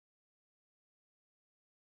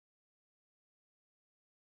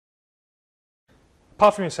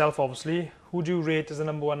Apart from yourself, obviously, who do you rate as the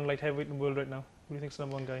number one light heavyweight in the world right now? Who do you think's the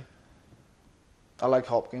number one guy? I like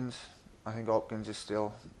Hopkins. I think Hopkins is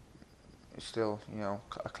still, you know,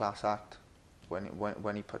 a class act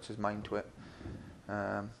when he puts his mind to it,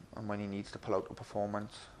 and when he needs to pull out a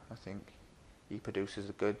performance. I think he produces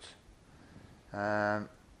the goods. You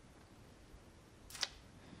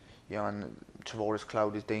know, and Trevor's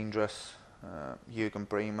Cloud is dangerous. Jürgen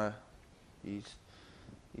Bremer, he's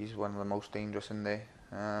one of the most dangerous in there.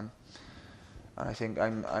 And I think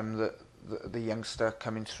I'm the youngster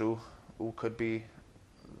coming through who could be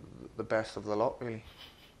the best of the lot, really.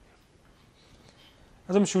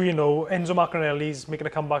 As I'm sure you know, Enzo Maccarinelli's making a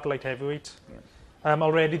comeback to light heavyweight. Yeah.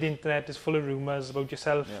 Already the internet is full of rumours about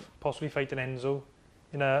yourself possibly fighting Enzo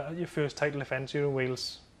in your first title defence here in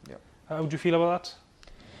Wales. Yeah. How do you feel about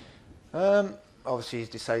that? Obviously he's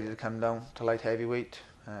decided to come down to light heavyweight.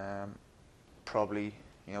 Probably,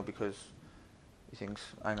 you know, because he thinks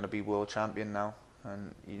I'm going to be world champion now,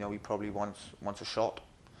 and you know he probably wants a shot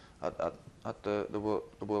at the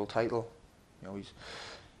world title. You know,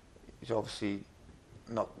 he's obviously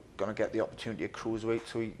not going to get the opportunity at cruiserweight,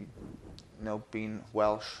 so he, you know, being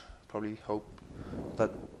Welsh, probably hope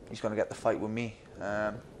that he's going to get the fight with me.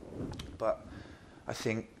 But I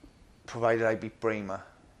think, provided I beat Bremer,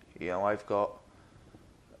 you know, I've got,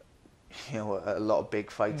 you know, a lot of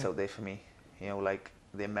big fights out there for me. You know, like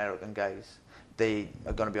the American guys, they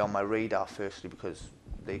are going to be on my radar firstly because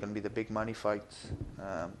they're going to be the big money fights.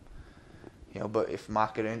 You know, but if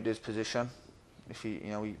Mark is in his position, if he,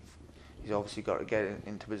 you know, he's obviously got to get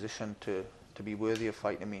into position to be worthy of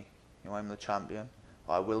fighting me. You know, I'm the champion,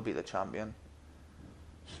 or I will be the champion.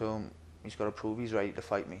 So he's got to prove he's ready to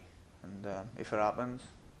fight me. And if it happens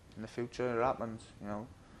in the future, it happens. You know,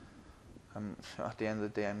 at the end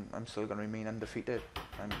of the day, I'm still going to remain undefeated.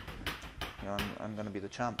 You know, I'm going to be the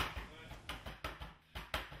champ.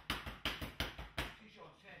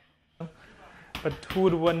 But who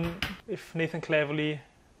would have won if Nathan Cleverly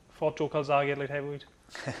fought Joe Calzaghe at light heavyweight?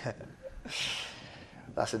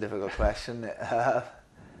 That's a difficult question.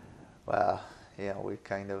 Well, you know, we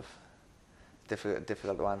kind of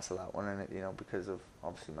difficult to answer that one, isn't it? You know, because of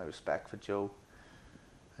obviously my respect for Joe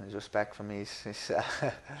and his respect for me. Should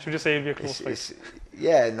we just say it'd be a close fight?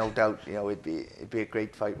 Yeah, no doubt. You know, it'd be a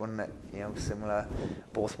great fight, wouldn't it? You know, similar,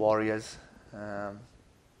 both warriors,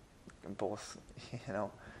 both, you know,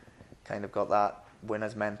 kind of got that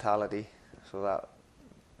winner's mentality, so that,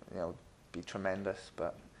 you know, be tremendous.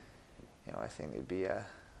 But you know, I think it'd be a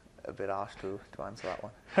bit harsh to answer that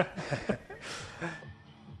one.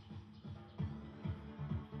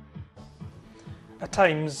 At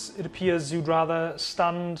times, it appears you'd rather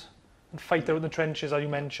stand and fight out in the trenches, as you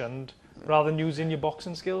mentioned, rather than using your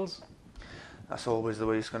boxing skills. That's always the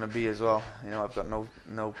way it's going to be as well. You know, I've got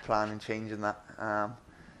no plan in changing that.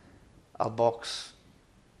 I'll box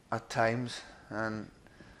at times, and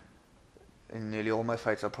in nearly all my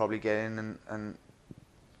fights I'll probably get in and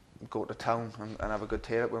go to town and have a good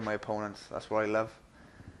tear up with my opponents. That's what I love.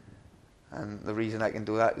 And the reason I can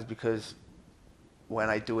do that is because when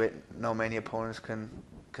I do it, not many opponents can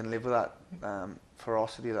live with that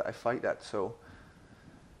ferocity that I fight at. So,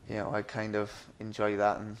 you know, I kind of enjoy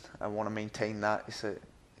that, and I want to maintain that.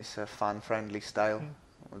 It's a fan-friendly style.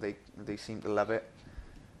 They seem to love it.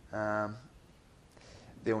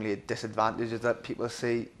 The only disadvantage is that people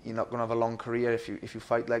say you're not going to have a long career if you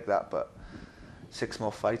fight like that. But 6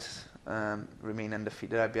 more fights, remain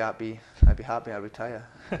undefeated, I'd be happy. I'd retire.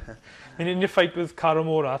 And in your fight with Kara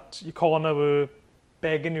Morat, your corner were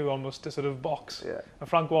begging you almost to sort of box. Yeah. And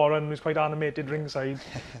Frank Warren was quite animated ringside,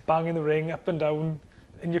 banging the ring up and down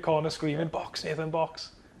in your corner, screaming, "Box, Nathan, box!"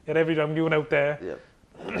 Yet every round you went out there,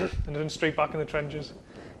 and then straight back in the trenches.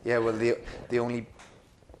 Yeah, well, the only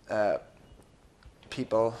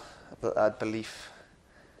people that had belief,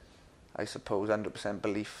 I suppose, 100%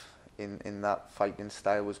 belief in that fighting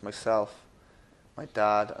style was myself, my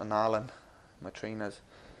dad, and Alan, my trainers,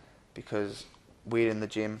 because we're in the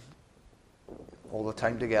gym all the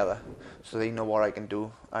time together, so they know what I can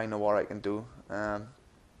do, I know what I can do.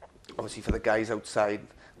 Obviously for the guys outside,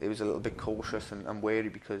 they was a little bit cautious and wary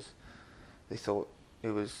because they thought it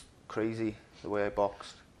was crazy the way I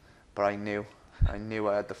boxed, but I knew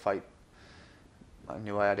I had the fight. I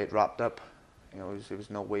knew I had it wrapped up. You know, there was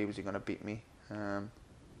no way was he going to beat me.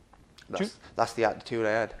 That's the attitude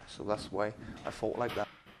I had, so that's why I fought like that.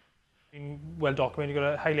 Well documented, you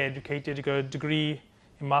got a highly educated, you got a degree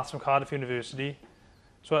in maths from Cardiff University.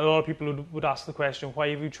 So a lot of people would ask the question, why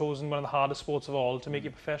have you chosen one of the hardest sports of all to make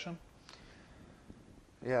your profession?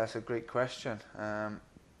 Yeah, that's a great question.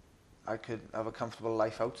 I could have a comfortable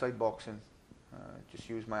life outside boxing. Just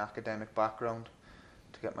use my academic background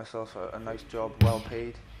get myself a nice job, well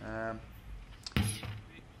paid.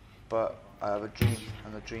 But I have a dream,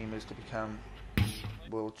 and the dream is to become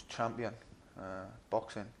world champion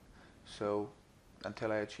boxing. So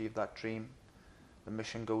until I achieve that dream, the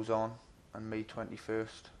mission goes on. And May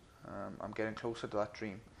 21st, I'm getting closer to that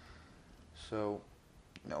dream. So,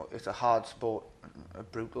 you know, it's a hard sport, a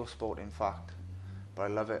brutal sport, in fact, but I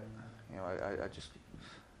love it. You know,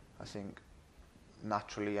 I think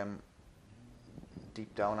naturally,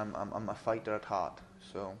 deep down, I'm a fighter at heart.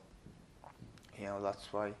 So, you know,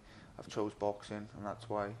 that's why I've chose boxing, and that's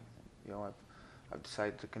why, you know, I've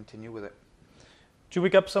decided to continue with it. Do you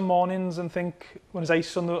wake up some mornings and think, when there's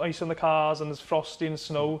ice on the cars and there's frosty and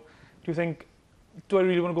snow, do you think, do I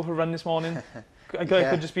really want to go for a run this morning? I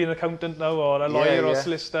could just be an accountant now, or a lawyer or a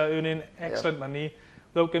solicitor, earning excellent money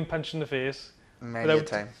without getting punched in the face. Many a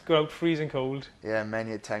time. Go out freezing cold. Yeah,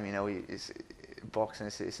 many a time. You know, boxing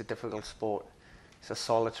is a difficult sport. It's a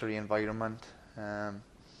solitary environment.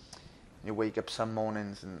 You wake up some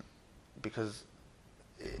mornings, and because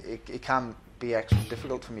it can be extra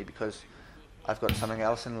difficult for me because I've got something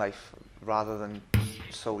else in life rather than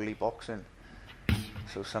solely boxing.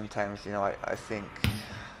 So sometimes, you know, I think,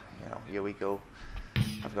 you know, here we go.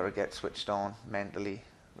 I've got to get switched on mentally,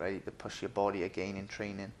 ready to push your body again in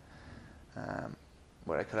training,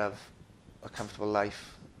 where I could have a comfortable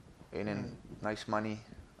life, earning nice money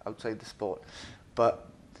outside the sport. But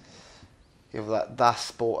you know, that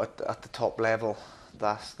sport at the top level,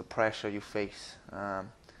 that's the pressure you face,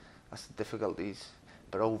 that's the difficulties.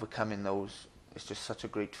 But overcoming those, it's just such a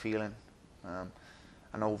great feeling.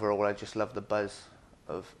 And overall, I just love the buzz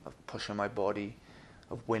of pushing my body,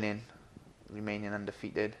 of winning, remaining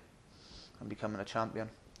undefeated, and becoming a champion.